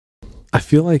I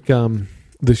feel like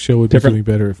the show would be doing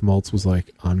better if Maltz was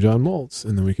like, I'm John Maltz,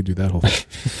 and then we could do that whole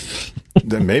thing.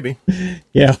 Then maybe.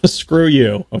 Yeah, screw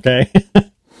you, okay?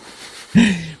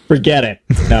 Forget it.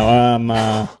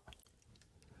 No,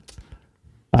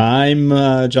 I'm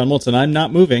John Maltz, and I'm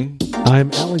not moving.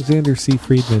 I'm Alexander C.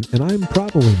 Friedman, and I'm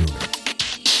probably moving.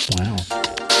 Wow.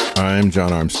 I'm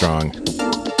John Armstrong.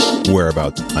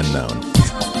 Whereabouts unknown.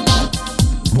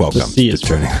 Welcome to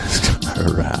Turning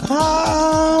Around.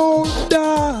 Oh, duh.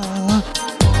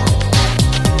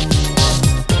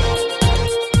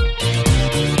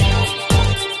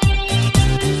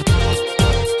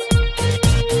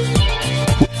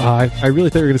 I really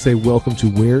thought you were going to say, welcome to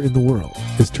Where in the World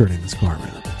is Turning This Car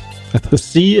Around. The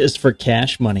C is for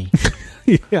cash money.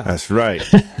 Yeah. That's right.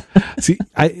 See,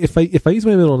 if I use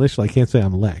my middle initial, I can't say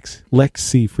I'm Lex. Lex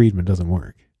C. Friedman doesn't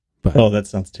work. But, oh, that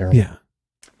sounds terrible. Yeah.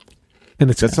 And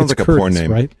that sounds like Curtis, a porn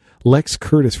name. Right? Lex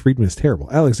Curtis Friedman is terrible.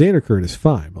 Alexander Curtis,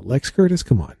 fine. But Lex Curtis,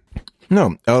 come on.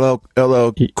 No, LL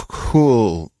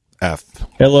Cool F.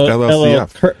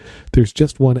 LLCF. Kurt, there's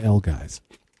just one L, guys.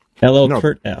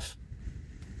 Kurt F.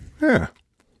 Yeah.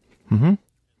 Mm-hmm.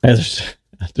 There's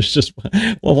just one.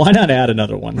 Well, why not add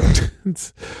another one?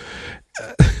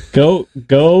 Go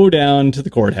down to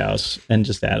the courthouse and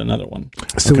just add another one.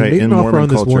 So we made an offer on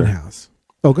this one house.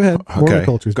 Oh, go ahead. Mormon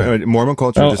culture. Mormon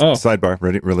culture. Sidebar.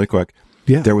 Really quick.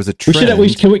 Yeah. There was a trend.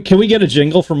 Can we get a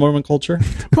jingle for Mormon culture?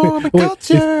 Mormon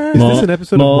culture. Is this an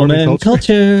episode of Mormon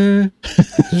culture?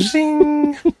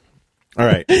 Zing. All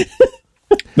right.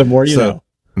 The more you know.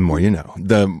 The more you know.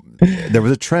 There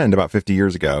was a trend about 50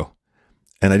 years ago,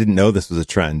 and I didn't know this was a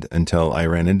trend until I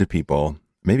ran into people,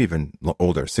 maybe even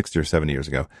older, 60 or 70 years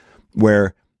ago,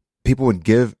 where people would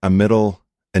give a middle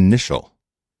initial.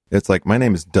 It's like, my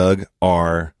name is Doug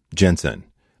R. Jensen,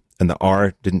 and the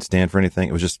R didn't stand for anything.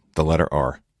 It was just the letter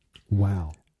R.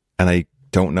 Wow. And I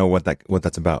don't know what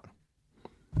that's about.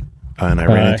 And I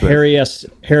ran into Harry S.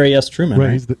 Truman.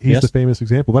 Right. He's the famous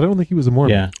example, but I don't think he was a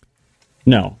Mormon. Yeah.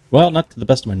 No. Well, not to the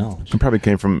best of my knowledge. It probably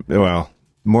came from,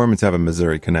 Mormons have a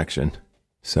Missouri connection.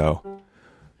 So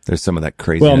there's some of that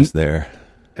craziness there.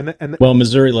 Well,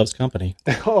 Missouri loves company.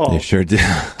 Oh, they sure do.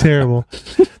 Terrible.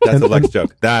 That's a Lex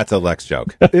joke. That's a Lex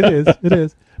joke. It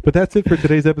is. But that's it for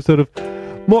today's episode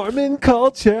of Mormon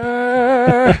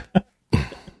Culture.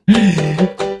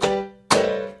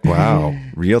 Wow.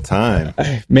 Real time.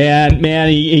 Man,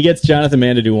 he gets Jonathan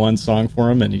Mann to do one song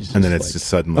for him, and then it's just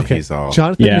suddenly he's all...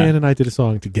 Jonathan Mann and I did a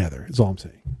song together, is all I'm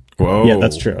saying. Whoa. Yeah,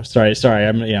 that's true. Sorry.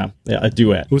 A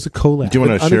duet. It was a collab. Do you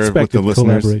want to share it with the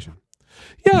listeners? Collaboration.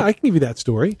 Yeah, I can give you that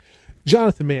story.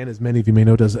 Jonathan Mann, as many of you may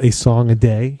know, does a song a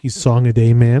day. He's Song a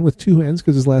Day Man with two N's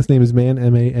because his last name is Mann,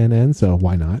 M-A-N-N, so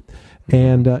why not?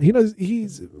 And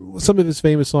he's some of his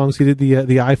famous songs. He did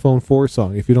the iPhone 4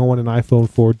 song. If you don't want an iPhone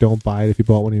 4, don't buy it. If you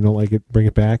bought one and you don't like it, bring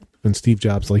it back. And Steve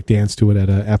Jobs danced to it at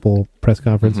an Apple press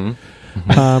conference.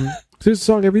 Mm-hmm. Mm-hmm. So there's a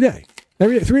song every day,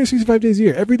 365 days a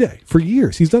year, every day for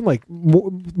years. He's done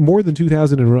more than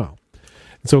 2,000 in a row.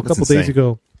 And so a couple days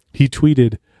ago, he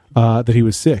tweeted that he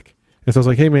was sick. And so I was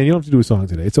like, hey, man, you don't have to do a song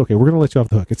today. It's okay. We're going to let you off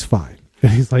the hook. It's fine.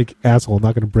 And he's like, asshole, I'm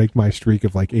not going to break my streak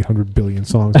of 800 billion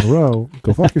songs in a row.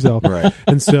 Go fuck yourself. Right.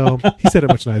 And so he said it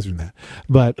much nicer than that.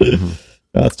 But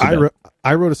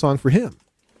I wrote a song for him.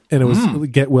 And it was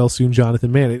Get Well Soon,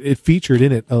 Jonathan Mann. It featured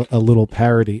in it a little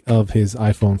parody of his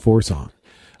iPhone 4 song.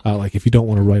 If you don't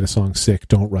want to write a song sick,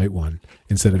 don't write one.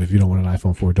 Instead of if you don't want an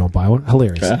iPhone 4, don't buy one.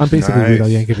 Hilarious. I'm basically Weird Al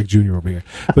Yankovic Jr. over here.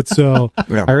 But so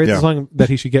I wrote the song that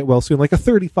he should get well soon, like a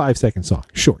 35-second song,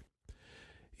 short.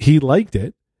 He liked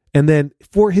it. And then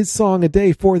for his song a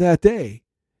day for that day,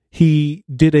 he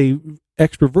did a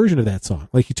extra version of that song.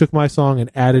 He took my song and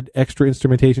added extra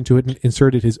instrumentation to it and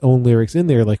inserted his own lyrics in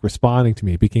there, responding to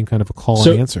me. It became kind of a call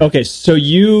and answer. Okay, so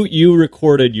you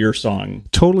recorded your song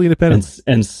totally independently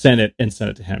and sent it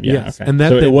to him. Yeah, yes. Okay. And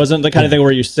it wasn't the kind of thing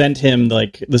where you sent him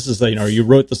this is you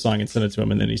wrote the song and sent it to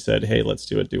him, and then he said, "Hey, let's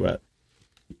do a duet."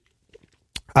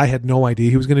 I had no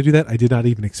idea he was going to do that. I did not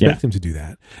even expect him to do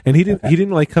that. And he didn't. He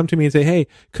didn't come to me and say, "Hey,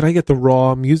 could I get the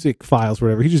raw music files, or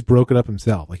whatever?" He just broke it up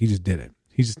himself. He just did it.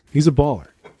 He's a baller.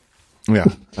 Yeah,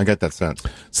 I get that sense.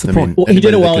 He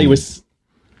did it while he was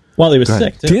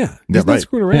sick. Too. Yeah, he's not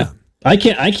screwing around.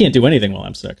 Yeah. I can't do anything while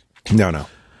I'm sick. No.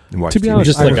 To be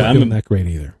honest, I wasn't feeling that great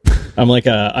either.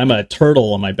 I'm a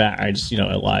turtle on my back. I just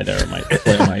I lie there,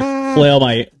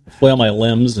 flail my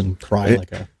limbs and cry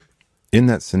In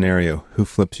that scenario, who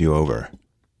flips you over?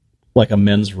 Like a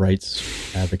men's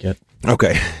rights advocate.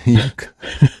 Okay.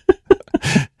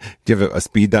 Do you have a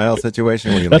speed dial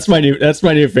situation? Where that's my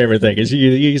new favorite thing. Is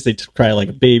you used to cry like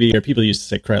a baby, or people used to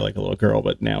say cry like a little girl,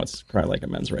 but now it's cry like a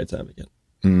men's rights advocate.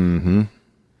 Mm-hmm.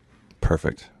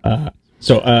 Perfect.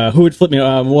 So who would flip me?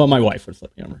 Well, my wife would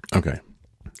flip me over, Okay.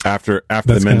 After That's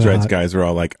the men's kinda rights hot. guys were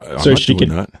all like, I'm So not she doing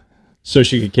could- that. so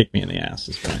she could kick me in the ass.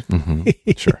 Is fine.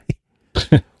 Sure.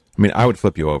 I mean, I would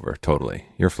flip you over, totally.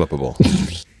 You're flippable.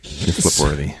 You're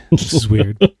flip-worthy. This is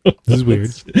weird. This is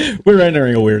weird. We're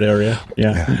entering a weird area.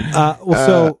 Yeah.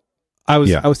 So I was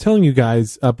yeah. I was telling you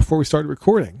guys before we started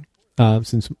recording,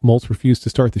 since Moltz refused to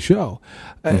start the show,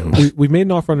 we made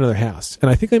an offer on another house, and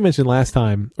I think I mentioned last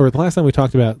time, or the last time we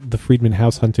talked about the Friedman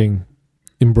house hunting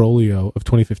imbroglio of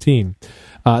 2015,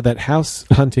 that house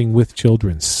hunting with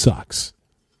children sucks.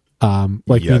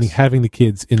 Like Yes. meaning having the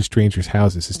kids in strangers'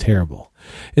 houses is terrible.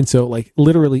 And so like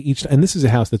literally and this is a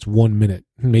house that's 1 minute,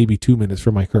 maybe 2 minutes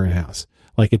from my current house.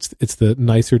 Like it's the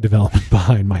nicer development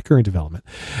behind my current development.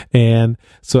 And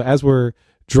so as we're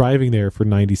driving there for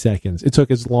 90 seconds, it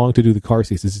took as long to do the car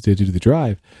seats as it did to do the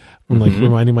drive. I'm like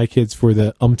reminding my kids for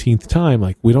the umpteenth time,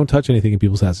 like, we don't touch anything in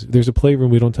people's houses. There's a playroom,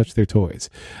 we don't touch their toys.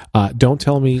 Don't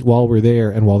tell me while we're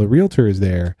there and while the realtor is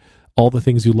there all the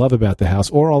things you love about the house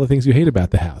or all the things you hate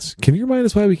about the house. Can you remind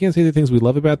us why we can't say the things we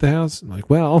love about the house? I'm like,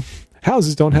 well,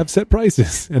 houses don't have set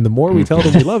prices, and the more we tell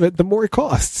them we love it, the more it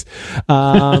costs.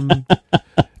 And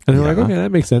they're like, okay,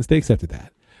 that makes sense. They accepted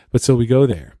that. But so we go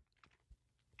there.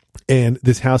 And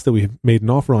this house that we have made an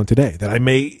offer on today, that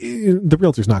the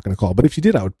realtor's not going to call, but if she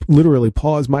did, I would literally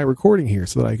pause my recording here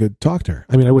so that I could talk to her.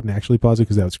 I mean, I wouldn't actually pause it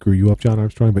because that would screw you up, John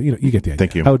Armstrong, but you get the idea.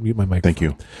 Thank you. I would mute my microphone. Thank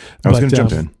you. I was But, going to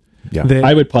jump in. Yeah.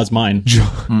 I would pause mine.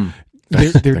 Their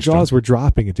Thanks, jaws John. were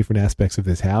dropping at different aspects of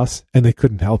this house, and they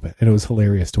couldn't help it. And it was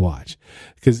hilarious to watch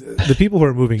because the people who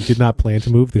are moving did not plan to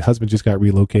move. The husband just got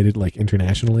relocated, like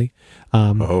internationally.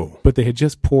 But they had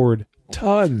just poured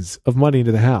tons of money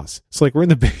into the house. So like we're in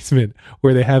the basement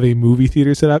where they have a movie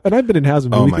theater set up. And I've been in houses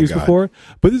with movie my theaters God. before,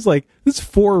 but this is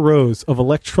 4 rows of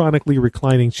electronically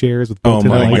reclining chairs with Oh built-in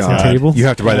my lights and God. tables. You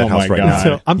have to buy that Oh house my right God. now.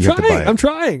 So I'm You have to buy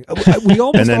trying. it. We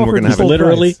almost And then we're offered gonna have full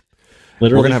literally. price. We're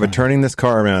going to have a fine. Turning This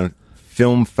Car Around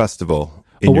film festival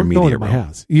in your we're going media to my room.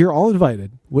 house. You're all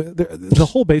invited. The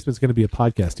whole basement's going to be a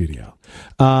podcast studio.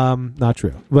 Not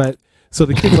true, but so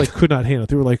the kids like could not handle it.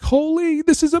 They were like, "Holy,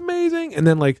 this is amazing!" And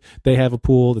then like they have a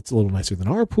pool that's a little nicer than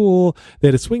our pool. They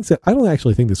had a swing set. I don't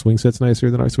actually think the swing set's nicer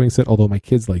than our swing set, although my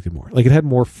kids liked it more. Like it had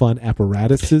more fun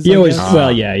apparatuses. You I always,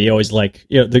 guess. you always like,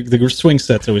 the swing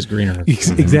set's always greener.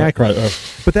 Exactly.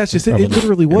 But that's just it. It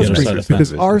literally was the other side greener of the because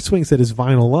fence. our swing set is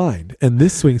vinyl lined, and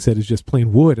this swing set is just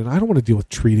plain wood. And I don't want to deal with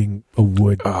treating a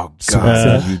wood. Oh, swing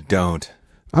God. set. You don't.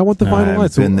 I want the vinyl I've line.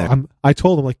 So been there. I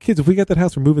told them, like, kids, if we get that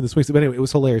house, we're moving the swing set. But anyway, it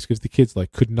was hilarious because the kids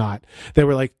like could not. They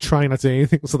were like trying not to say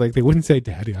anything. So like they wouldn't say,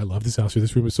 "Daddy, I love this house," or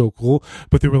 "This room is so cool."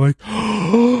 But they were like,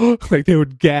 like they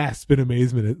would gasp in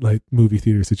amazement at like movie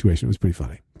theater situation. It was pretty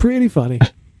funny. Pretty funny.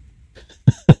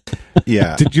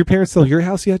 Yeah. Did your parents sell your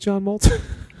house yet, John Moltz?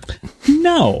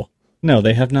 No,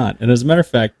 they have not. And as a matter of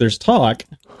fact, there's talk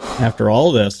after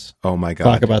all this, Oh, my God.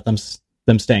 talk about them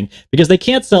staying because they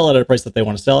can't sell it at a price that they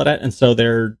want to sell it at, and so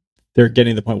they're getting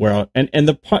to the point where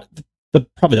the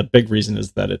probably the big reason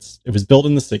is that it was built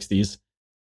in the 60s,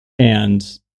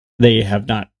 and they have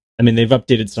not. I mean, they've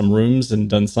updated some rooms and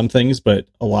done some things, but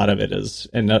a lot of it is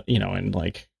and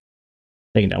like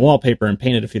taking down wallpaper and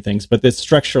painted a few things, but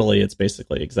structurally it's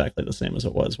basically exactly the same as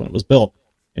it was when it was built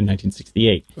in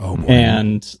 1968. Oh boy.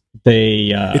 And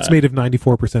they It's made of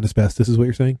 94% asbestos, is what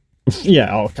you're saying?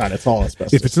 yeah, oh god, it's all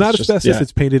asbestos. If it's not just- asbestos, yeah.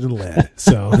 it's painted in lead.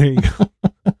 So there you go.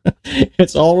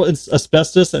 It's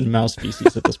asbestos and mouse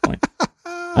species at this point.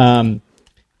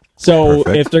 So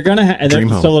Perfect. if they're gonna and Dream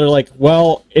so they're like,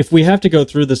 well, if we have to go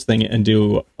through this thing and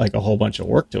do like a whole bunch of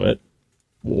work to it,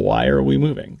 why are we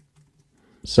moving?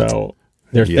 So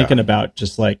they're Yeah. thinking about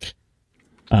just like,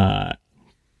 and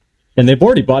they've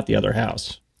already bought the other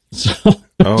house. So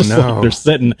Oh, just no.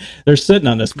 like they're sitting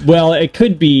on this. Well, it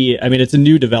could be. I mean, it's a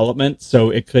new development, so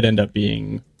it could end up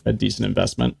being a decent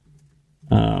investment.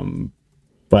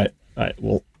 But I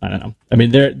don't know. I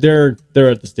mean, they're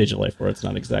at the stage of life where it's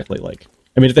not exactly like.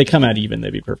 I mean, if they come out even,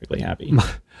 they'd be perfectly happy.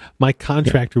 My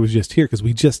contractor was just here because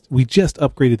we just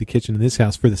upgraded the kitchen in this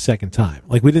house for the second time.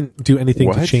 Like we didn't do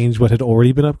anything to What? change what had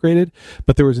already been upgraded,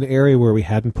 but there was an area where we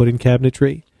hadn't put in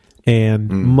cabinetry, and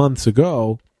months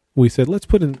ago we said let's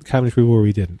put in cabinetry where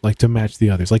we didn't, like to match the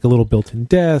others, like a little built-in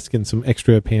desk and some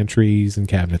extra pantries and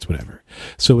cabinets, whatever.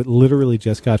 So it literally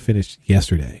just got finished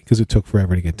yesterday because it took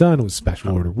forever to get done. It was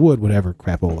special order wood, whatever,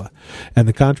 crapola. And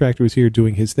the contractor was here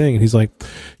doing his thing, and he's like,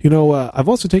 I've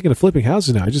also taken to flipping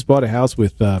houses now. I just bought a house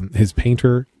with his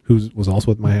painter, who was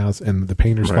also at my house, and the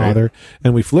painter's Right. father,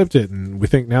 and we flipped it, and we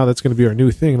think now that's going to be our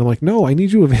new thing. And I'm like, no, I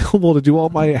need you available to do all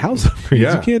my house upgrades.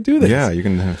 Yeah. You can't do this. Yeah, you're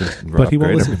going to have to But he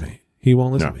won't upgrade listen to everything. me. He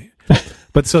won't listen No. to me.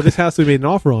 But so this house we made an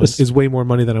offer on is way more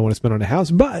money than I want to spend on a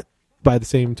house. But by the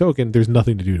same token, there's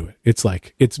nothing to do to it. It's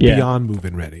like, it's beyond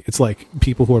move-in ready. It's like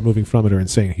people who are moving from it are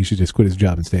insane. He should just quit his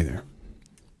job and stay there.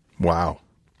 Wow.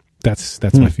 That's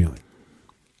my feeling.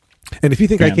 And if you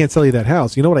think I can't sell you that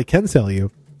house, you know what I can sell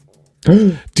you?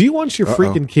 Do you want your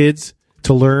freaking kids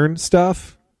to learn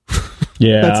stuff?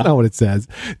 Yeah. That's not what it says.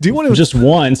 Do you want to just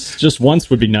once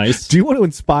would be nice. Do you want to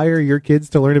inspire your kids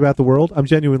to learn about the world? I'm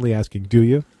genuinely asking. Do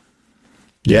you?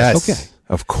 Yes. Okay.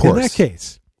 Of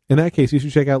course. In that case, you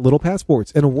should check out Little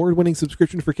Passports, an award-winning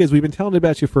subscription for kids. We've been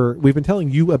telling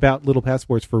you about Little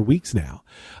Passports for weeks now.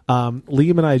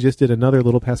 Liam and I just did another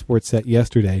Little Passport set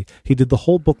yesterday. He did the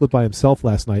whole booklet by himself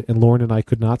last night, and Lauren and I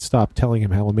could not stop telling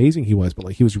him how amazing he was. But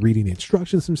like, he was reading the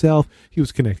instructions himself, he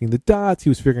was connecting the dots, he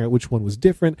was figuring out which one was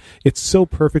different. It's so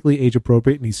perfectly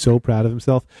age-appropriate, and he's so proud of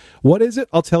himself. What is it?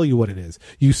 I'll tell you what it is.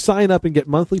 You sign up and get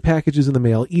monthly packages in the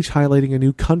mail, each highlighting a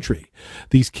new country.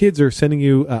 These kids are sending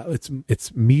you.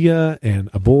 It's Mia and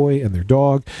a boy and their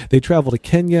dog. They travel to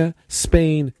Kenya,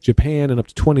 Spain, Japan, and up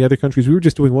to 20 other countries. We were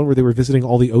just doing one where they were visiting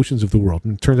all the oceans of the world,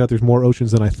 and it turns out there's more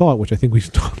oceans than I thought, which I think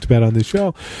we've talked about on this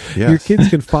show. Yes. Your kids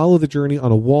can follow the journey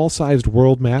on a wall-sized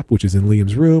world map, which is in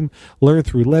Liam's room, learn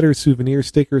through letters, souvenirs,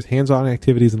 stickers, hands-on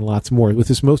activities, and lots more. With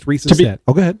this most recent set.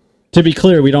 Oh, go ahead. To be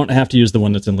clear, we don't have to use the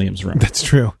one that's in Liam's room. That's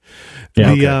true.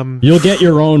 Yeah, you'll get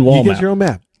your own wall map. You get your own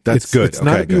map. That's good. It's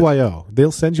not a BYO.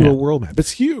 They'll send you a world map.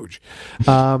 It's huge.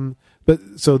 But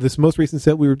so this most recent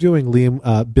set we were doing,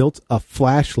 Liam built a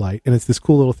flashlight, and it's this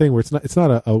cool little thing where it's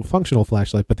not a functional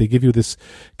flashlight, but they give you this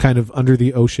kind of under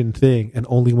the ocean thing, and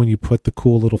only when you put the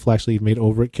cool little flashlight you've made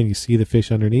over it can you see the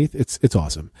fish underneath. It's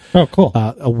awesome. Oh, cool.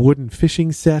 A wooden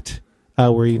fishing set.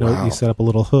 Where you set up a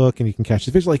little hook and you can catch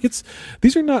the fish. Like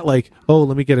these are not like, oh,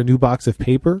 let me get a new box of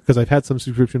paper, because I've had some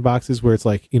subscription boxes where it's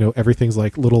like, everything's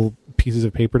like little pieces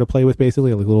of paper to play with,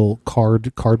 basically like little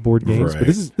cardboard games. But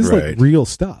this is like real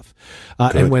stuff.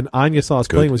 And when Anya saw us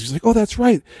playing, was just like, oh, that's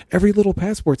right. Every Little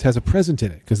Passports has a present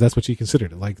in it, because that's what she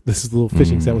considered it. Like, this is the little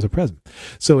fishing set was a present.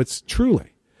 So it's truly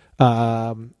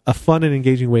a fun and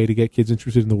engaging way to get kids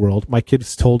interested in the world. My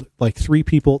kids told like 3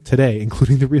 people today,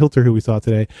 including the realtor who we saw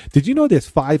today, did you know there's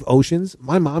 5 oceans?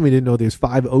 My mommy didn't know there's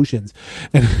 5 oceans.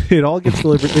 And it all gets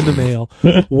delivered in the mail.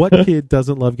 What kid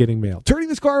doesn't love getting mail? Turning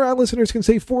This Car Around listeners can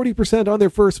save 40% on their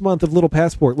first month of Little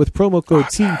Passport with promo code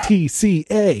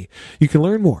TTCA. You can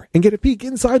learn more and get a peek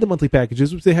inside the monthly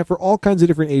packages, which they have for all kinds of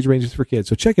different age ranges for kids.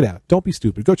 So check it out. Don't be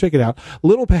stupid. Go check it out.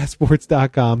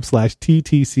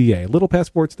 littlepassports.com/TTCA.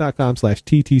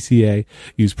 littlepassports.com/TTCA.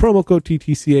 Use promo code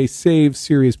TTCA. Save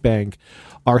Serious Bank.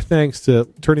 Our thanks to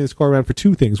Turning This Car Around for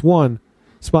 2 things. 1,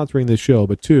 sponsoring this show,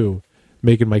 but 2,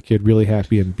 making my kid really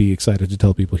happy and be excited to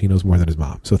tell people he knows more than his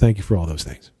mom. So thank you for all those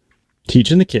things.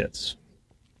 Teaching the kids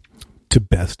to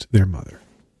best their mother.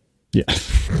 Yeah.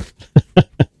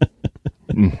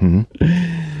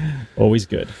 Always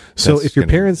good. So if your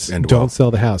parents don't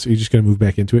sell the house, are you just going to move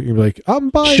back into it? You're like, I'm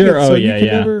buying it. So you can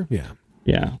never...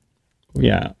 Yeah.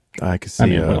 I can see. I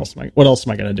mean, what else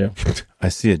am I going to do? I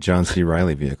see a John C.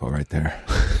 Reilly vehicle right there.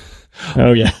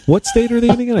 Oh yeah. What state are they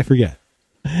in again? I forget.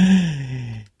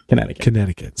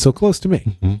 Connecticut. So close to me.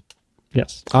 Mm-hmm.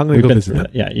 Yes. I'm going to go visit them.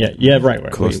 Yeah.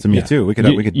 Right. Close to me too. We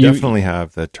could definitely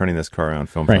have the Turning This Car Around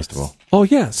Film Festival. Oh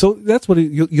yeah. So that's what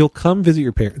you'll come visit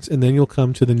your parents, and then you'll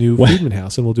come to the new Friedman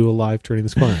House, and we'll do a live Turning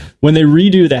This Car Around. When they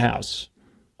redo the house,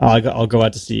 I'll go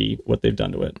out to see what they've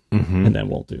done to it, and then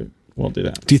we'll do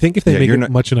that. Do you think if they make it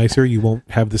much nicer, you won't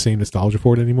have the same nostalgia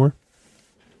for it anymore?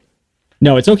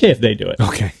 No, it's okay if they do it.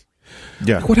 Okay.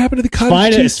 Yeah. Like, what happened to the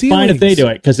cottage cheese ceilings? Fine if they do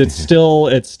it, because it's still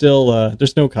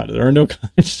there's no cottage. There are no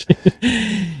cottage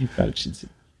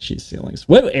cheese ceilings.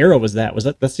 What era was that?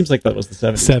 That seems like that was the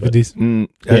 70s. 70s.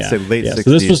 I'd say late 60s. So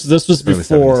this was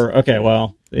before. 70s. Okay,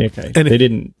 well, okay. And they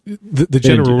didn't. The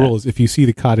general rule is if you see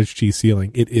the cottage cheese ceiling,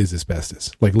 it is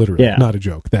asbestos. Like literally, not a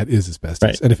joke. That is asbestos.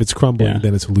 Right. And if it's crumbling,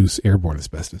 then it's loose airborne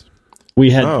asbestos.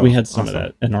 We had some of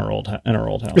that in our old house.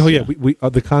 Oh yeah, we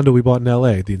the condo we bought in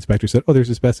L.A. The inspector said, "Oh, there's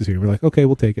asbestos here." We're like, "Okay,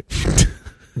 we'll take it."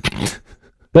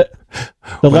 But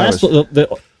the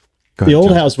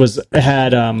old house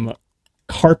had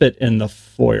carpet in the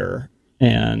foyer,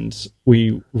 and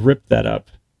we ripped that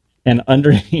up. And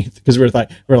underneath, because we're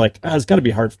like, it's got to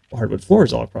be hardwood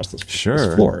floors all across this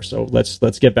floor. So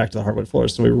let's get back to the hardwood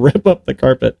floors. So we rip up the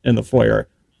carpet in the foyer,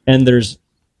 and there's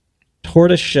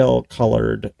tortoiseshell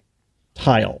colored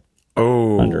tile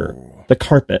under the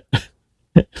carpet.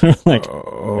 Like,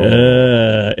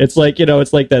 it's like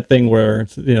it's like that thing where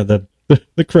the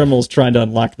criminal's trying to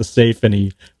unlock the safe, and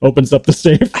he opens up the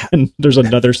safe, and there's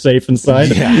another safe inside.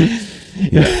 Yeah.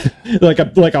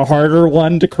 like a harder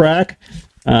one to crack.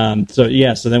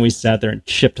 So then we sat there and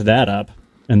chipped that up,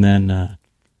 and then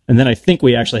I think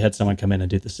we actually had someone come in and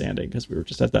do the sanding because we were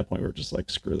just at that point we were just like,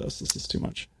 screw this is too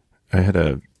much. I had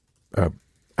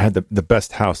the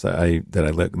best house that I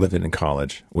lived in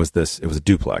college was this. It was a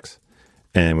duplex,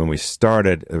 and when we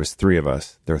started, there was 3 of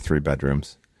us. There were 3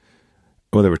 bedrooms.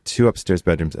 Well, there were 2 upstairs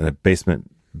bedrooms and a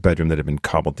basement bedroom that had been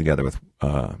cobbled together with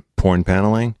porn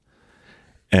paneling.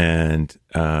 And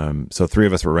so 3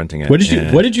 of us were renting it. What did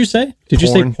you say? Did you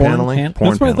say porn paneling? Porn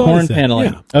That's what I thought. Porn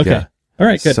paneling. Yeah. Okay. Yeah. All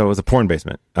right. Good. So it was a porn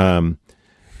basement,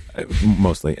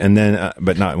 mostly, and then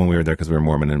but not when we were there because we were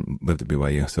Mormon and lived at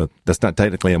BYU. So that's not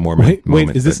technically a Mormon. Wait,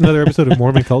 moment, is this another episode of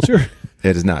Mormon Culture?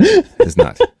 It is not. It is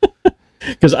not.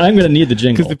 Because I'm going to need the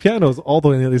jingle. Because the piano is all the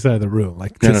way on the other side of the room.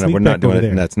 Like, No, we're not doing it.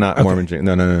 There. That's not Okay. Mormon.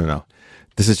 No.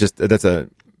 This is just this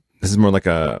is more like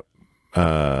a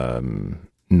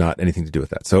not anything to do with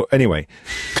that. So anyway,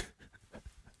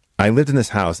 I lived in this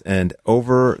house, and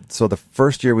so the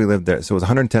first year we lived there, so it was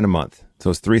 $110 a month. So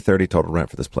it was $330 total rent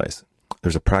for this place.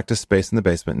 There's a practice space in the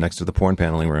basement next to the porn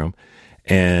paneling room,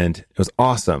 and it was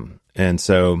awesome. And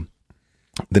so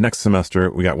the next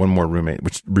semester we got one more roommate,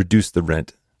 which reduced the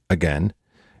rent again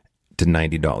to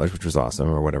 $90, which was awesome,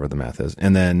 or whatever the math is.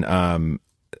 And then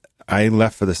I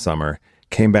left for the summer,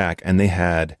 came back, and they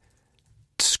had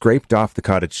scraped off the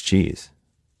cottage cheese.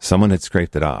 Someone had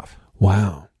scraped it off.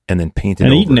 Wow. And then painted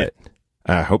And over eaten it.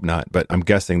 I hope not, but I'm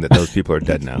guessing that those people are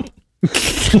dead now.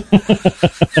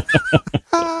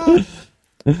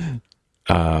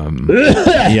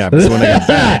 Yeah, so when I got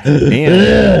back,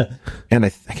 and I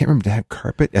can't remember, did I have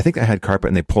carpet? I think I had carpet,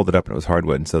 and they pulled it up, and it was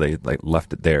hardwood, and so they like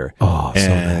left it there. Oh, so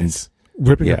and, nice.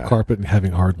 Ripping yeah. up carpet and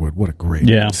having hardwood. What a great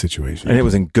situation. And it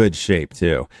was in good shape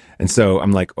too. And so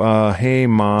I'm like, hey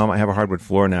mom, I have a hardwood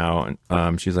floor now.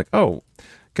 And she's like, oh,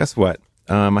 guess what?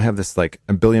 I have this like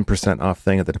 1,000,000,000% off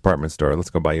thing at the department store.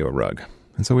 Let's go buy you a rug.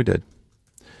 And so we did.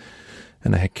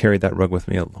 And I had carried that rug with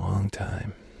me a long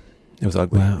time. It was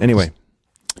ugly. Wow. Anyway.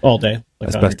 All day. Like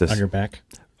asbestos. On your back.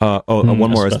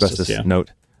 One more asbestos yeah. note.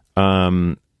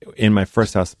 In my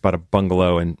first house, bought a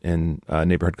bungalow in a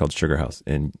neighborhood called Sugar House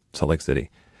in Salt Lake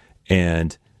City,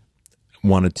 and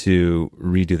wanted to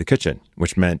redo the kitchen,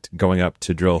 which meant going up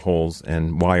to drill holes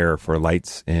and wire for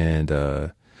lights and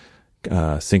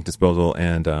sink disposal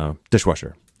and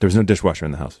dishwasher. There was no dishwasher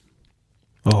in the house.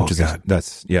 Oh, God.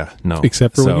 No.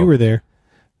 Except for when you were there.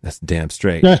 That's damn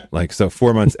straight. Like, so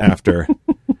 4 months after...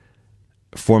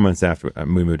 4 months after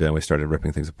we moved in, we started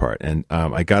ripping things apart. And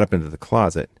I got up into the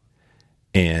closet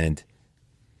I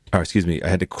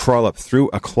had to crawl up through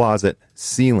a closet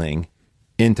ceiling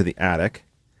into the attic.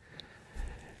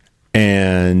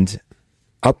 And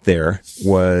up there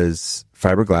was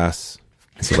fiberglass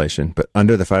insulation, but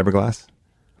under the fiberglass,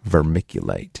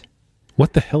 vermiculite.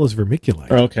 What the hell is vermiculite?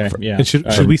 Okay, yeah. And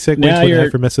should we segue to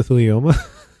that for mesothelioma?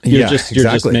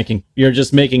 You're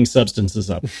just making substances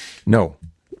up. No.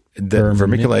 The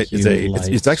vermiculite is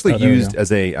it's actually used as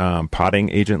a potting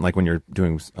agent, like when you're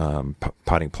doing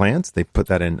potting plants. They put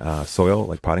that in soil,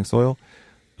 like potting soil,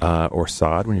 or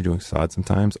sod when you're doing sod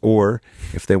sometimes, or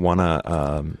if they want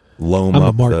to loam up. I'm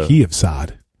a marquee of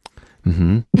sod.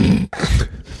 Mm-hmm.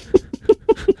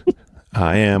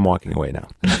 I am walking away now.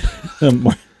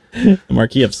 The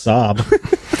Marquis of Sob.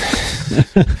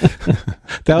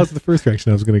 That was the first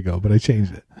direction I was going to go, but I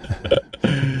changed it.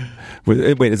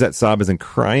 Wait, is that sob as in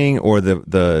crying or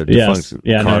the yes. defunct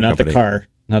Yeah, car no, not company? the car.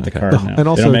 Not the car. No. And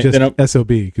also just SOB,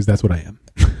 because that's what I am.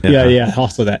 Yeah,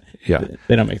 also that. Yeah.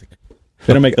 They don't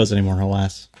make those anymore,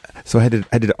 alas. So I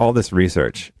did all this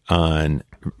research on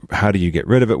how do you get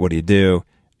rid of it? What do you do?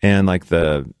 And like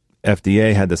the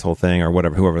FDA had this whole thing, or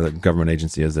whoever the government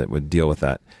agency is that would deal with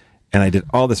that. And I did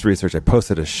all this research. I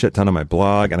posted a shit ton on my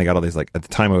blog, and I got all these, like, at the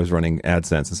time I was running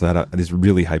AdSense, and so I had these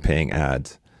really high paying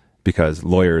ads because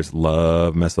lawyers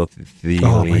love mesothelioma.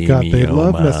 Oh my God, they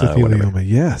love mesothelioma. Whatever.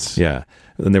 Yes. Yeah.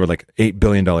 And they were like $8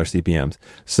 billion CPMs.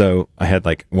 So I had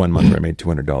like 1 month where I made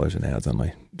 $200 in ads on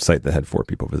my site that had 4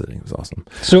 people visiting. It was awesome.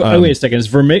 So wait a second. Is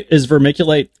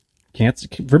vermiculite cancer?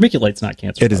 Vermiculite's not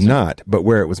cancer. It is not. But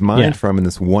where it was mined from in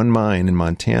this one mine in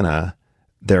Montana,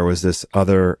 there was this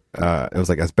other, it was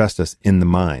like asbestos in the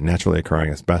mine, naturally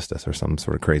occurring asbestos or some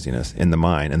sort of craziness in the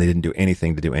mine, and they didn't do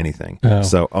anything to do anything. Oh.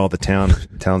 So all the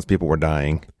townspeople were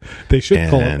dying. They should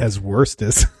call it as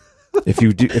worstus. If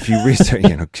you research,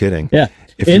 no kidding. Yeah.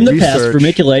 In the past,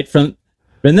 vermiculite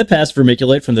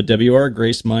from the W.R.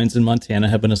 Grace mines in Montana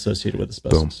have been associated with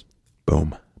asbestos.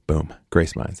 Boom.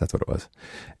 Grace mines, that's what it was.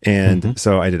 And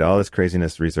so I did all this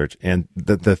craziness research, and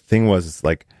the thing was,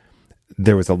 like,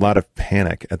 there was a lot of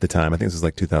panic at the time. I think this was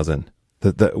like 2000,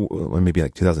 maybe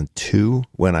like 2002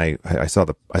 when I saw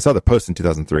the post in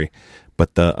 2003,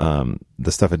 but the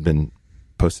stuff had been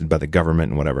posted by the government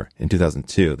and whatever. In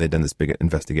 2002, they'd done this big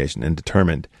investigation and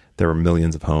determined there were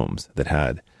millions of homes that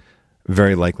had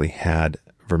very likely had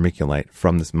vermiculite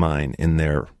from this mine in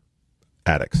their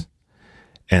attics,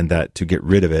 and that to get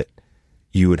rid of it,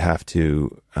 you would have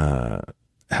to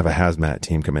have a hazmat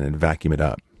team come in and vacuum it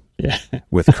up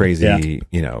with crazy,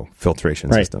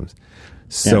 filtration systems.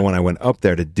 So when I went up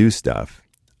there to do stuff,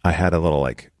 I had a little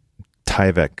like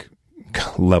Tyvek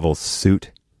level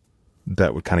suit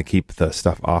that would kind of keep the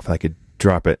stuff off. I could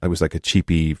drop it. It was like a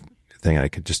cheapy thing. I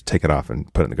could just take it off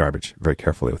and put it in the garbage very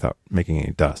carefully without making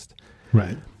any dust.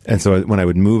 Right. And so when I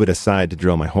would move it aside to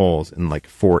drill my holes in like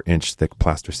 4-inch thick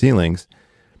plaster ceilings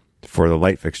for the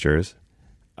light fixtures,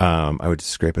 I would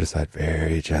just scrape it aside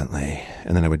very gently.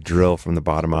 And then I would drill from the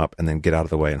bottom up and then get out of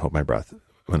the way and hold my breath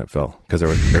when it fell. Because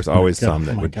there's always some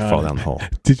that would fall down the hole.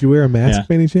 Did you wear a mask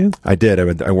by any chance? I did.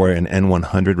 I wore an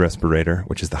N100 respirator,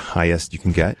 which is the highest you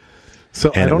can get. So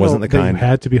and I don't it wasn't know the kind you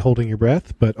had to be holding your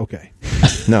breath, but okay.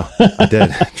 No, I did.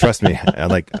 Trust me.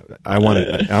 I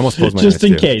almost closed my eyes just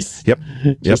in too. case. Yep.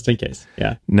 Just in case.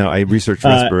 Yeah. No, I researched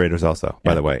respirators also,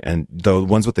 by the way. And the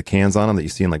ones with the cans on them that you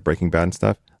see in like Breaking Bad and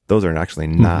stuff, those are actually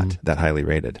not that highly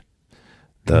rated.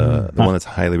 The one that's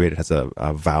highly rated has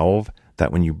a valve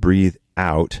that when you breathe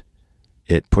out,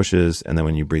 it pushes, and then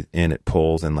when you breathe in, it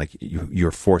pulls, and like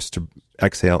you're forced to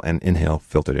exhale and inhale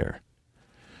filtered air.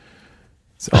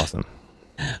 It's awesome.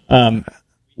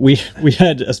 We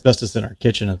had asbestos in our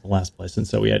kitchen at the last place, and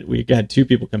so we had two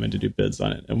people come in to do bids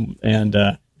on it, and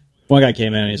one guy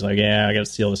came in and he's like, "Yeah, I got to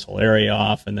seal this whole area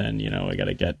off, and then I got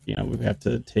to get we have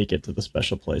to take it to the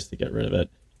special place to get rid of it,"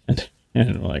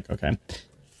 and we're like, "Okay,"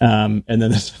 and then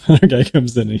this other guy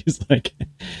comes in and he's like,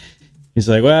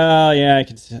 "Well, yeah, I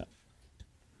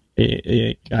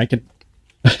could."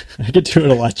 I could do it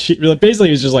a lot cheaper. Basically,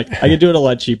 he was just like, I could do it a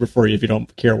lot cheaper for you if you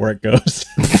don't care where it goes.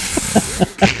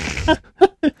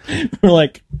 We're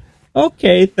like,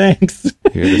 okay, thanks.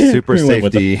 You're the super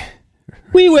safety.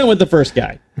 We went with the first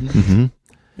guy. Mm-hmm.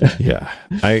 Yeah.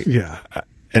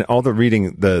 And all the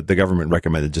reading, the government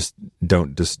recommended just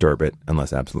don't disturb it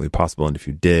unless absolutely possible. And if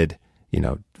you did,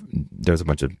 there's a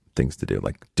bunch of things to do,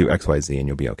 like do X, Y, Z, and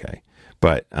you'll be okay.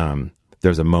 But there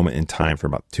was a moment in time for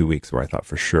about 2 weeks where I thought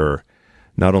for sure,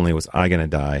 not only was I going to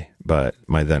die, but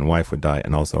my then wife would die,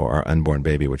 and also our unborn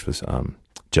baby, which was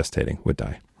gestating, would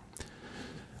die.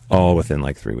 All within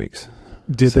like 3 weeks.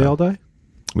 Did they all die?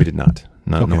 We did not.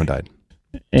 No one died.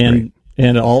 And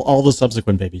all the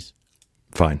subsequent babies.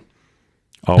 Fine.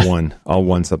 All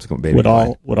one subsequent baby. Would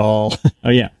all? Oh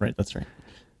yeah, right. That's right.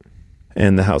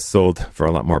 And the house sold for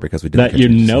a lot more because we didn't. That you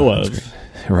know of,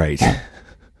 right?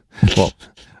 Well,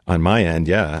 on my end,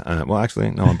 yeah. Well,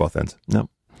 actually, no, on both ends, no.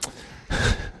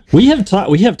 We have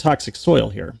toxic soil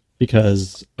here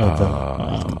because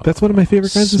of that's one of my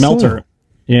favorite kinds smelter. of soil.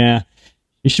 Yeah,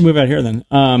 you should move out here then.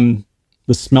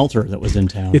 The smelter that was in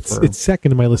town. It's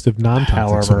second in my list of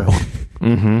non-toxic soil.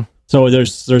 Mm-hmm. So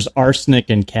there's arsenic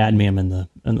and cadmium in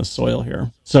the soil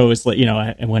here. So it's like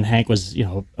and when Hank was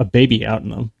a baby out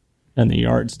in the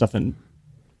yard stuffing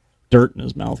dirt in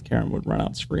his mouth, Karen would run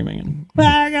out screaming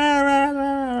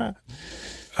and.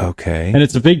 Okay. And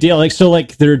it's a big deal.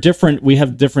 There are different. We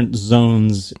have different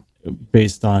zones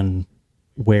based on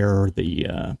where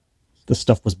the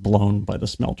stuff was blown by the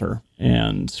smelter,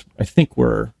 and I think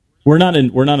we're not in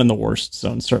the worst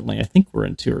zone. Certainly, I think we're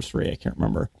in 2 or 3. I can't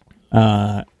remember.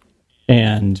 But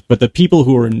the people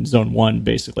who were in zone 1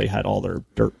 basically had all their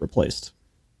dirt replaced.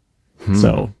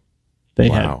 So they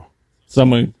had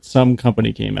some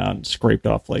company came out and scraped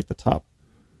off like the top,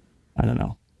 I don't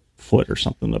know, foot or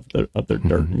something of their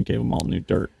dirt and gave them all new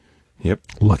dirt. Yep.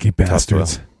 Lucky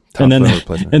bastards. And then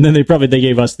they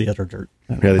gave us the other dirt.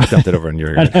 Yeah, they dumped it over in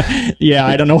your. Yeah,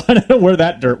 I don't know where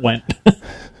that dirt went.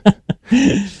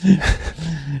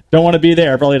 Don't want to be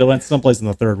there. Probably went someplace in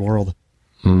the third world.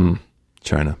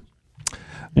 China.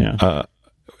 Yeah.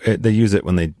 They use it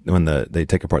when they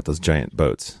take apart those giant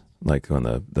boats, like when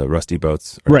the rusty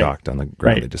boats are docked on the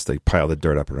ground. Right. They pile the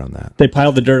dirt up around that. They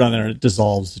pile the dirt on there and it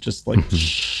dissolves, just like.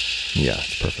 Yeah,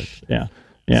 it's perfect. Yeah.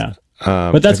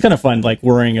 But that's kind of fun, like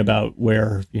worrying about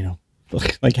where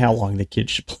like how long the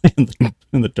kids should play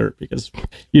in the dirt because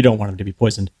you don't want them to be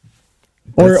poisoned.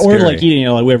 Or like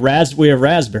eating, we have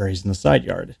raspberries in the side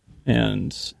yard,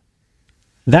 and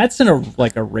that's in a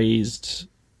raised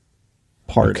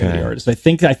part of the yard. So I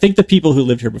think the people who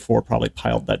lived here before probably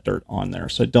piled that dirt on there.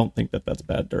 So I don't think that's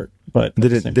bad dirt. But they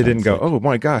didn't go, oh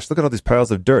my gosh, look at all these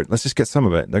piles of dirt. Let's just get some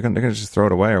of it. They're gonna just throw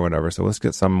it away or whatever. So let's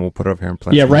get some and we'll put it over here and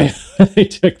plant. Yeah, right. they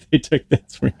took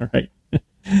that's right.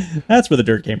 That's where the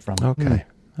dirt came from. Okay.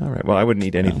 All right. Well, I wouldn't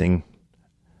eat anything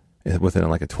within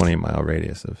like a 20-mile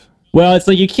radius of. Well, it's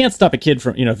like you can't stop a kid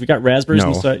from, if you got raspberries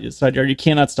in No. the side yard, you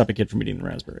cannot stop a kid from eating the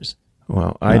raspberries.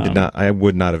 Well, I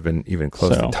would not have been even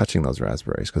close So- to touching those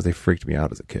raspberries because they freaked me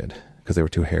out as a kid because they were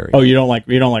too hairy. Oh, you don't like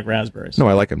raspberries? No,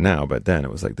 I like them now, but then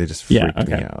it was like they just Yeah, freaked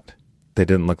me okay. out. They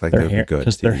didn't look like they would be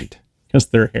good to eat. Because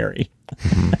they're hairy.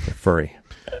 They're furry,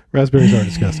 Raspberries are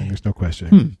disgusting. There's no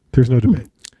questioning. There's no debate.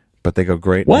 but they go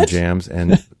great What? in jams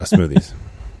and smoothies.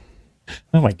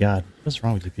 Oh my God, what's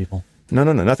wrong with you people? No,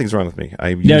 nothing's wrong with me.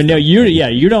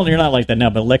 You're not like that now.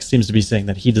 But Lex seems to be saying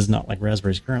that he does not like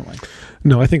raspberries currently.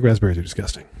 No, I think raspberries are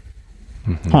disgusting.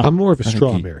 Huh. I'm more of a think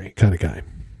strawberry kind of guy.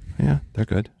 Yeah, they're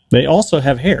good. They also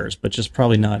have hairs, but just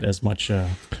probably not as much. Or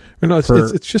no,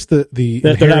 it's just the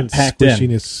They're not inherent packed in.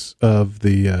 squishiness of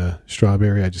the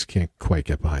strawberry. I just can't quite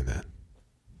get behind that.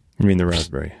 You mean the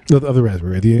raspberry? No, the other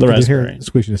raspberry. The raspberry. inherent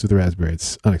squishiness of the raspberry.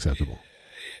 It's unacceptable.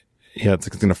 Yeah, it's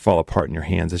going to fall apart in your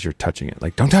hands as you're touching it.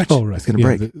 Like, don't touch. Oh, right. It's going to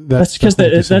Yeah, break. That's because the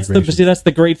that's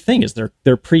the great thing is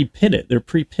they're pre-pitted. They're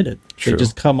pre-pitted. True. They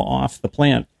just come off the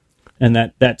plant, and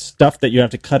that stuff that you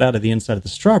have to cut out of the inside of the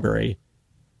strawberry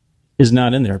is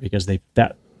not in there because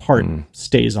that part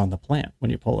stays on the plant when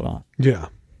you pull it off. Yeah.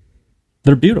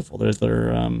 They're beautiful. They're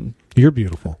You're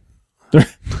beautiful.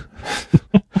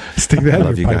 Stick I that in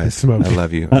love you your pipe and guys. smoke. I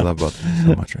love you. I love both of you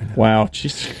so much right now. wow.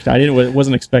 Jeez,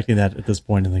 wasn't expecting that at this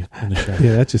point in the show.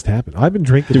 Yeah, that just happened. I've been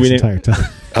drinking Do we this need- entire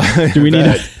time. Do we need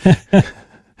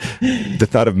The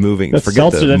thought of moving. that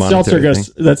Forget seltzer? the monetary thing.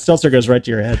 That seltzer goes right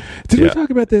to your head. Did we Yeah. talk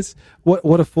about this?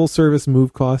 What a full service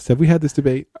move costs? Have we had this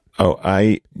debate? Oh,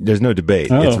 there's no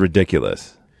debate. Oh. It's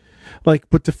ridiculous. But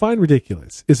define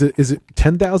ridiculous. Is it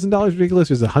 $10,000 ridiculous?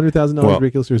 Is it $100,000 Well,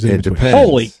 ridiculous? Or is it it in between? depends.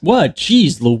 Holy what?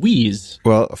 Jeez, Louise.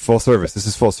 Well, full service. This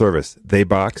is full service. They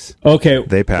box. Okay,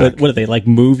 They pack. What do they like?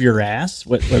 Move your ass?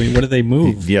 What do they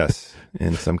move? Yes,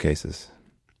 in some cases.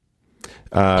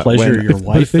 Pleasure your But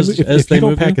wife if as they you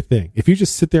don't move pack you? a thing, if you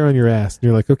just sit there on your ass and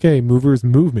you're like, okay, movers,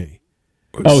 move me.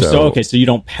 Oh, so you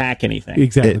don't pack anything.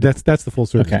 Exactly. It- that's the full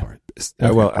service Okay. part.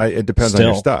 Well, it depends on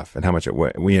your Still. stuff and how much it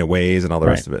weighs and all the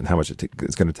Right. rest of it, and how much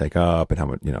it's going to take up, and how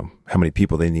much how many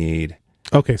people they need.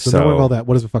 Okay, so now with all that,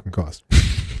 what does it fucking cost?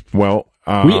 Well,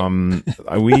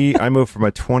 I moved from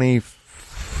a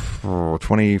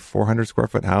 2,400 square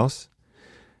foot house,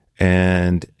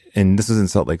 and this was in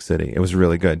Salt Lake City. It was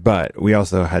really good, but we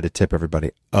also had to tip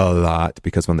everybody a lot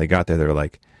because when they got there, they were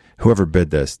like, "Whoever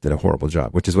bid this did a horrible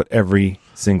job," which is what every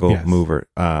single Yes. mover,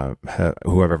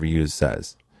 whoever ever used,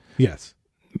 says. Yes.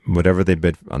 Whatever they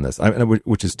bid on this,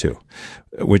 which is two,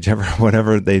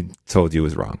 whatever they told you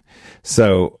was wrong.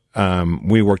 So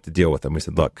we worked a deal with them. We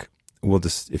said, look, we'll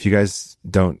just, if you guys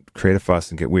don't create a fuss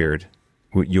and get weird,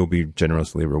 you'll be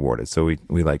generously rewarded. So we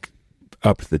like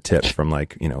upped the tip from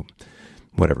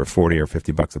whatever, 40 or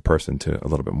 $50 a person to a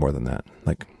little bit more than that,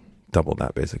 like double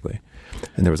that basically.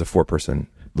 And there was a 4-person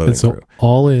loading And so crew.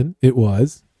 all in, it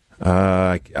was.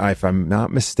 If I'm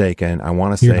not mistaken, I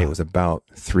want to You're say not. it was about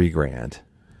 $3,000.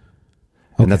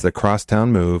 Okay. And that's a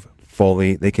crosstown move.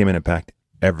 Fully, they came in and packed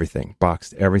everything,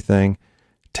 boxed everything,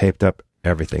 taped up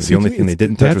everything. See, the only to me, thing they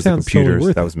didn't that touch was the sounds totally computers.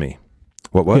 worth That it. was me.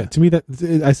 What? Yeah, to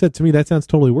me that sounds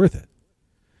totally worth it.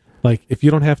 Like if you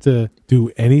don't have to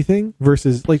do anything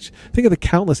versus like think of the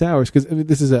countless hours because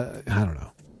this is I don't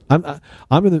know.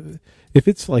 I'm in the if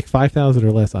it's like 5,000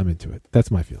 or less, I'm into it.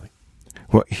 That's my feeling.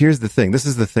 Well, here's the thing. This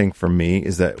is the thing for me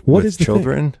is that What with is the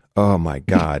children, oh my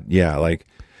God. Yeah. Like,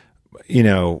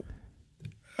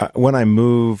 when I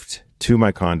moved to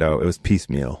my condo, it was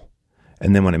piecemeal.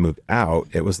 And then when I moved out,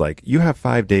 it was like, you have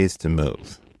 5 days to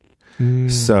move.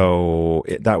 So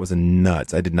that was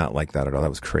nuts. I did not like that at all. That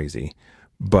was crazy.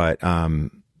 But I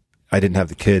didn't have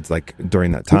the kids like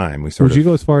during that time. We Would you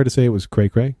go as far to say it was cray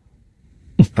cray?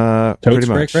 pretty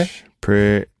much. cray-cray?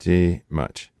 Pretty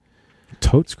much.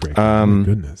 Totes cray cray. Oh my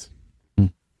goodness.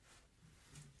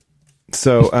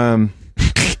 So,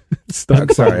 Stun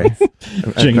sorry.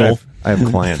 Jingle. I have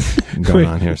clients going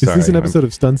on here. Is Sorry. this an episode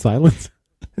of Stun Silence?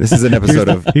 This is an episode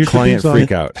of here's the Client theme song.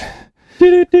 Freak Out. Do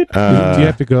you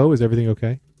have to go? Is everything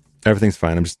okay? Everything's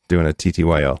fine. I'm just doing a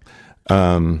TTYL.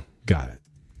 Got it.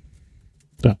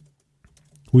 Yeah.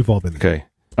 We've all been there. Okay.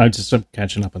 I'm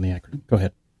catching up on the acronym. Go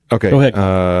ahead. Okay. Go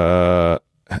ahead.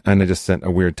 And I just sent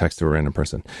a weird text to a random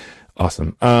person.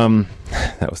 Awesome.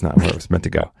 That was not where it was meant to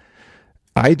go.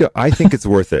 I think it's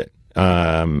worth it.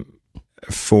 For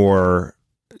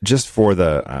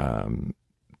the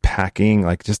packing,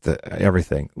 like just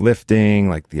everything, lifting,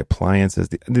 like the appliances.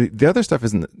 The other stuff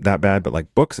isn't that bad, but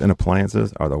like books and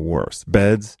appliances are the worst.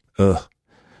 Beds, ugh,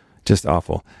 just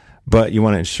awful. But you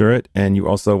want to insure it, and you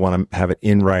also want to have it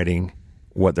in writing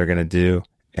what they're going to do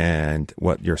and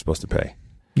what you're supposed to pay.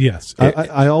 Yes,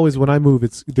 I always, when I move,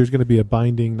 there's going to be a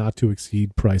binding not to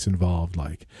exceed price involved.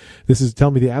 Like, this is, tell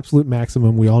me the absolute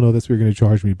maximum. We all know that's what you're going to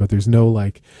charge me, but there's no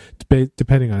like,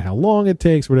 depending on how long it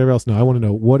takes, whatever else. No, I want to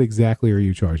know what exactly are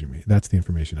you charging me. That's the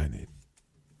information I need.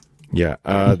 Yeah,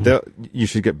 you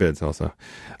should get bids also,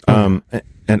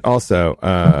 and also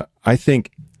I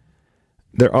think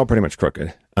they're all pretty much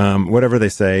crooked. Whatever they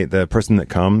say, the person that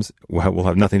comes will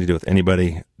have nothing to do with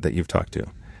anybody that you've talked to,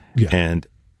 and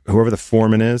whoever the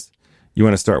foreman is, you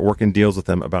want to start working deals with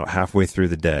them about halfway through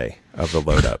the day of the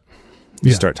load up.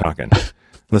 You start talking.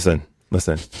 Listen.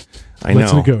 I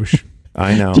Let's know. negotiate.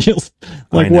 I know. Deals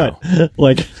like what?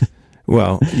 Like,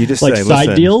 well, you just like say, side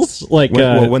listen, deals. Like,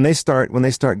 when they start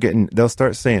getting, they'll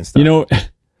start saying stuff. you know,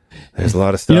 There's a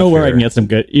lot of stuff. you know where here. I can get some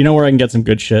good. You know where I can get some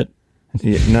good shit.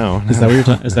 Yeah, no. Is that what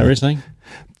you're? Is that what you're saying?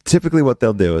 Typically what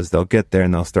they'll do is they'll get there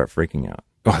and they'll start freaking out.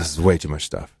 Oh, this is way too much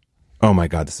stuff. Oh my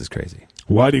God, this is crazy.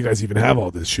 Why do you guys even have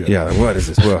all this shit? Yeah, what is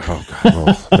this? Well, oh God.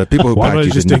 Oh, the people who Why backed don't you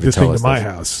you just didn't take even this tell thing to us my this.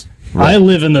 house? I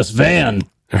live in this van.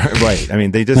 Right. I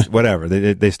mean, they just, whatever.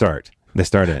 They start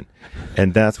in.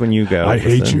 And that's when you go, I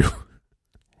hate listen. you.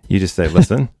 You just say,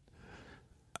 listen,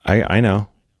 I know.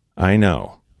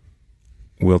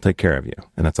 We'll take care of you.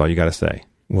 And that's all you got to say.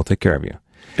 We'll take care of you.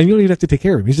 And you don't even have to take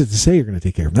care of him. You just have to say you're going to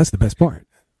take care of him. That's the best part.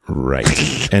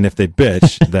 Right. And if they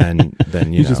bitch, then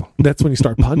you know. That's when you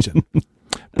start punching.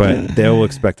 But they'll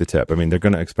expect the tip. I mean, they're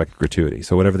going to expect gratuity.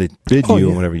 So whatever they bid you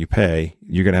and whatever you pay,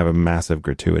 you're going to have a massive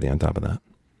gratuity on top of that.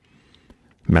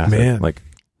 Massive. Man, like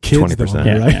kids 20%.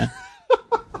 Yeah, Right? yeah.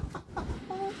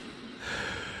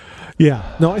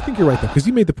 Yeah. No, I think you're right, though, because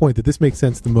you made the point that this makes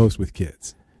sense the most with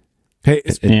kids. Hey,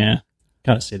 Yeah.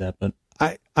 Gotta see that, but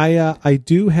I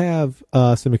do have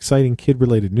some exciting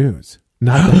kid-related news.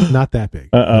 Not that big. Not that big.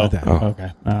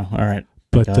 okay. Oh, all right.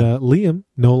 But God. Liam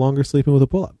no longer sleeping with a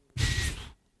pull-up.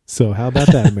 So how about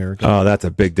that, America? Oh, that's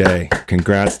a big day.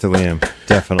 Congrats to Liam.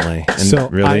 Definitely. And So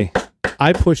really?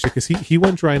 I pushed it because he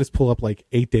went trying his pull-up like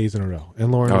 8 days in a row,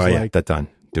 and Lauren was like, that's done.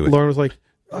 Do it. Lauren was like,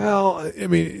 well, I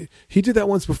mean, he did that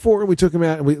once before, and we took him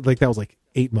out, and that was like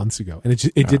 8 months ago, and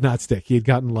it did not stick. He had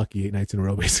gotten lucky 8 nights in a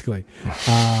row, basically,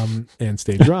 and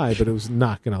stayed dry, but it was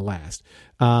not going to last.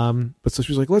 But so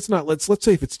she was like, let's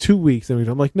say if it's 2 weeks, and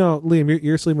I'm like, no, Liam,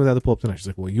 you're sleeping without the pull-up tonight. She's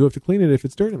like, well, you have to clean it if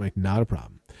it's dirty. I'm like, not a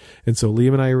problem. And so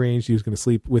Liam and I arranged he was going to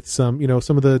sleep with some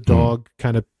of the dog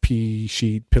kind of pee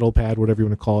sheet, piddle pad, whatever you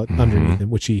want to call it, underneath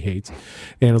him, which he hates.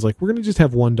 And I was like, we're going to just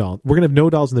have one doll. We're going to have no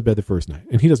dolls in the bed the first night.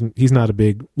 And he's not a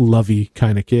big lovey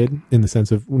kind of kid in the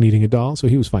sense of needing a doll. So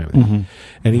he was fine with that.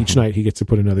 And each night he gets to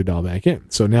put another doll back in.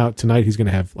 So now tonight he's going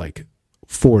to have like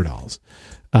 4 dolls.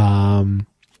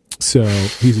 So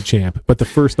he's a champ. But the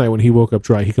first night when he woke up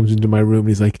dry, he comes into my room and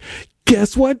he's like,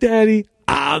 guess what, Daddy?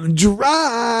 I'm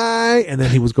dry. And then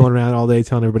he was going around all day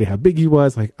telling everybody how big he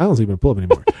was. Like, I don't sleep in a pull-up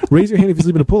anymore. Raise your hand if you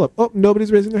sleep in a pull-up. Oh,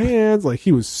 nobody's raising their hands. Like,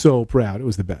 he was so proud. It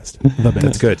was the best. The best.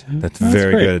 That's good. That's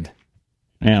very great. good.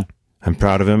 Yeah. I'm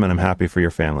proud of him, and I'm happy for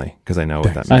your family because I know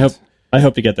what that means. I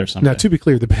hope to get there someday. Now, to be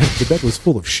clear, the bed was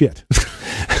full of shit.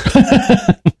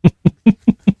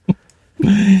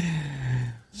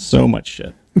 So much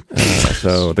shit.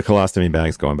 So the colostomy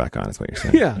bag's going back on is what you're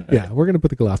saying. Yeah. We're going to put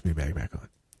the colostomy bag back on.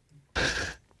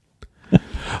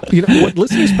 You know, what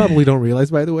listeners probably don't realize,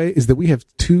 by the way, is that we have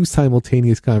 2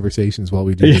 simultaneous conversations while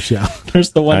we do the show.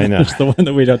 There's the one. I know. There's the one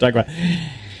that we don't talk about.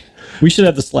 We should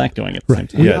have the Slack going at the same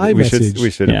time. Yeah, we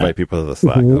iMessage. should invite people to the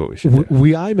Slack. That's what we should do.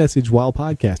 We iMessage while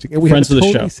podcasting, and we Friends have of the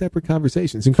totally show. separate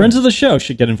conversations. Friends of the show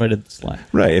should get invited to the Slack.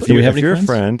 Right. If Do we have you're any a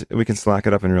friends? friend, we can Slack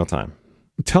it up in real time.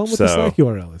 Tell them what the Slack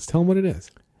URL is. Tell them what it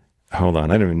is. Hold on.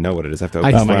 I don't even know what it is. I have to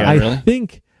open Oh my Slack. God,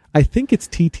 really? I think it's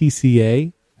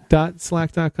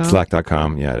ttca.slack.com.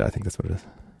 Slack.com. Yeah, I think that's what it is.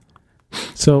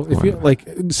 So if you like,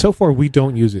 so far we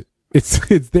don't use it. It's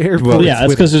there. Well, for Yeah, that's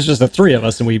Twitter. because there's just the 3 of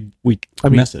us, and we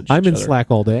message. I'm each in other.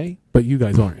 Slack all day, but you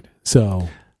guys aren't. So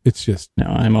it's just No,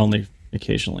 I'm only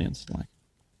occasionally in Slack.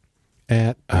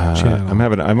 at channel.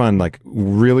 I'm on like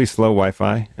really slow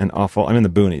Wi-Fi and awful. I'm in the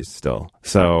boonies still,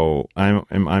 so I'm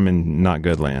in not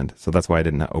good land. So that's why I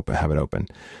didn't have it open.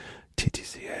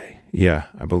 TTCA. Yeah,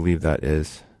 I believe that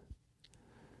is.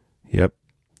 Yep,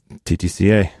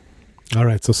 TTCA. All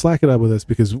right, so slack it up with us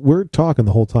because we're talking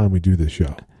the whole time we do this show.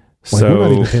 Like, So we're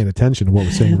not even paying attention to what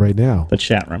we're saying right now. The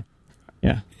chat room.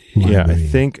 Yeah. yeah, I Maybe.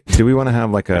 think. Do we want to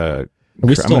have like a? Are we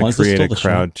I'm still- going is to this create still a the show?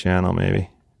 crowd channel, maybe.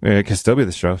 It can still be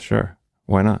the show. Sure,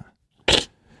 why not?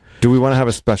 Do we want to have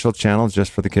a special channel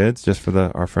just for the kids, just for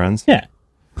our friends? Yeah.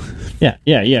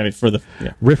 Yeah. For the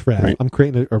Riff Raff. Right. I'm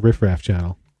creating a Riff Raff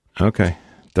channel. Okay,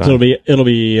 done. So it'll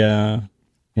be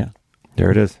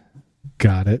There it is.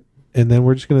 Got it. and then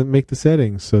we're just going to make the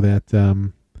settings so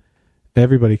that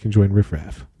everybody can join Riff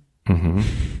Raff. Mm-hmm.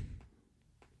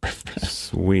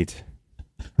 Sweet.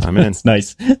 I'm in. It's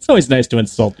nice. It's always nice to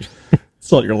insult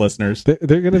your listeners.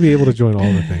 They're going to be able to join all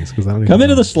the things because I don't Come even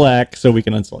into know. the Slack so we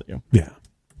can insult you. Yeah.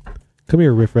 Come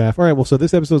here, Riff Raff. All right, well, so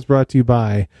this episode is brought to you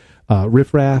by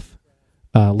Riff Raff,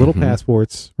 Little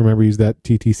Passports. Remember, use that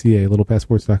TTCA,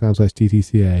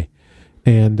 littlepassports.com/TTCA,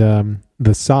 and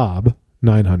the Saab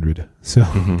 900. So,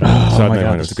 Mm-hmm. Oh Saab my 900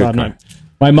 god, was a good car.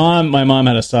 my mom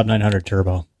had a Saab 900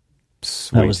 Turbo.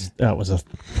 Sweet. That was a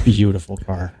beautiful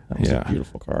car. That was Yeah. a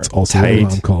beautiful car. it's also what Tight. my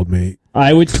mom called me.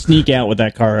 I would sneak out with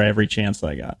that car every chance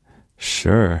I got.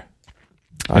 Sure.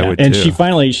 I Yeah, would and too. she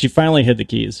finally hid the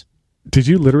keys. Did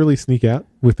you literally sneak out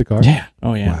with the car? Yeah.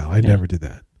 Oh yeah. Wow, I never did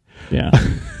that. Yeah.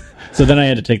 So then I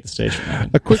had to take the station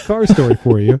wagon. A quick car story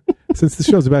for you, since the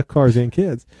show's about cars and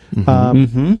kids.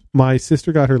 My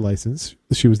sister got her license.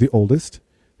 She was the oldest.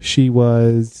 She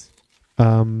was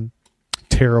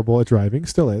terrible at driving,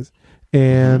 still is.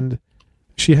 And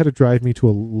she had to drive me to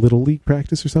a little league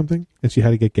practice or something, and she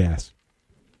had to get gas.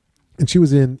 And she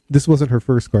was this wasn't her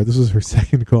first car. This was her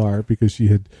second car because she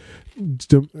had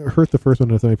hurt the first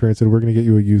one. And my parents said, we're going to get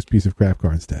you a used piece of crap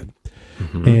car instead.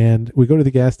 And we go to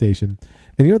the gas station,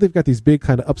 and they've got these big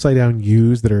kind of upside down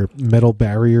U's that are metal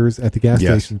barriers at the gas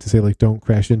station to say, like, don't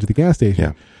crash into the gas station.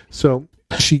 Yeah. So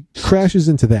she crashes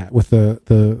into that with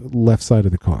the left side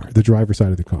of the car, the driver's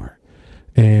side of the car.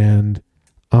 And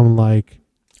I'm like,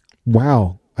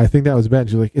 wow, I think that was bad. And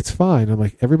she's like, it's fine. I'm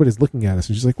like, everybody's looking at us.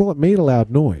 And she's like, well, it made a loud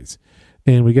noise.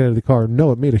 And we get out of the car.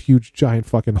 No, it made a huge, giant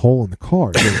fucking hole in the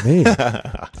car.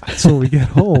 So when we get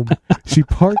home, she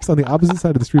parks on the opposite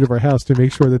side of the street of our house to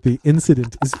make sure that the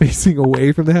incident is facing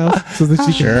away from the house so that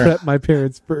she can prep my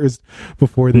parents first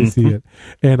before they see it.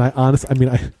 And now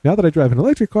that I drive an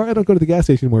electric car, I don't go to the gas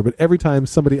station anymore. But every time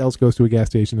somebody else goes to a gas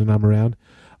station and I'm around,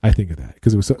 I think of that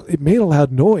because it made a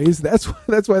loud noise. That's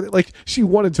why like she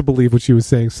wanted to believe what she was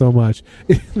saying so much.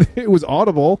 It was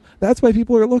audible. That's why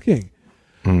people are looking.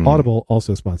 Audible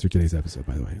also sponsored today's episode,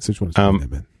 by the way. So just want to bring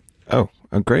them in.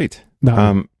 Oh, great.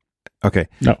 No. Okay.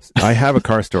 No. I have a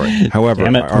car story. However,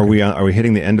 Damn it. are we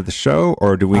hitting the end of the show,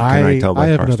 or can I tell my I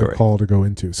have car another story? call to go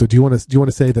into. So do you want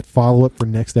to say that follow up for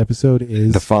next episode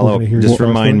is The follow up. Just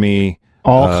remind me.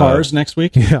 All cars next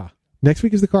week? Yeah, next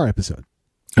week is the car episode.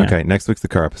 Yeah. Okay, next week's the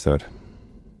car episode.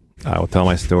 I will tell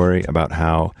my story about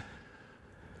how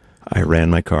I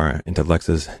ran my car into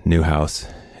Lex's new house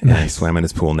and I swam in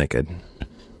his pool naked.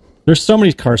 There's so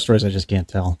many car stories I just can't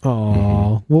tell.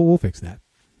 Oh, we'll fix that.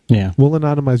 Yeah. We'll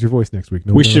anonymize your voice next week.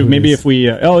 No We one will know should who it maybe is. if we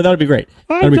that would be great.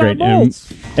 That'd be great.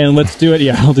 And let's do it.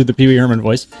 Yeah, I'll do the Pee Wee Herman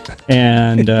voice.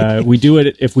 And if we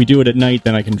do it at night,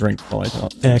 then I can drink while I tell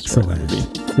it. Excellent.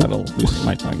 That'll loosen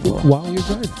my tongue a little. While you're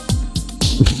driving.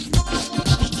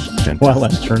 While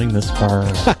I'm turning this car.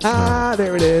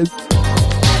 There it is.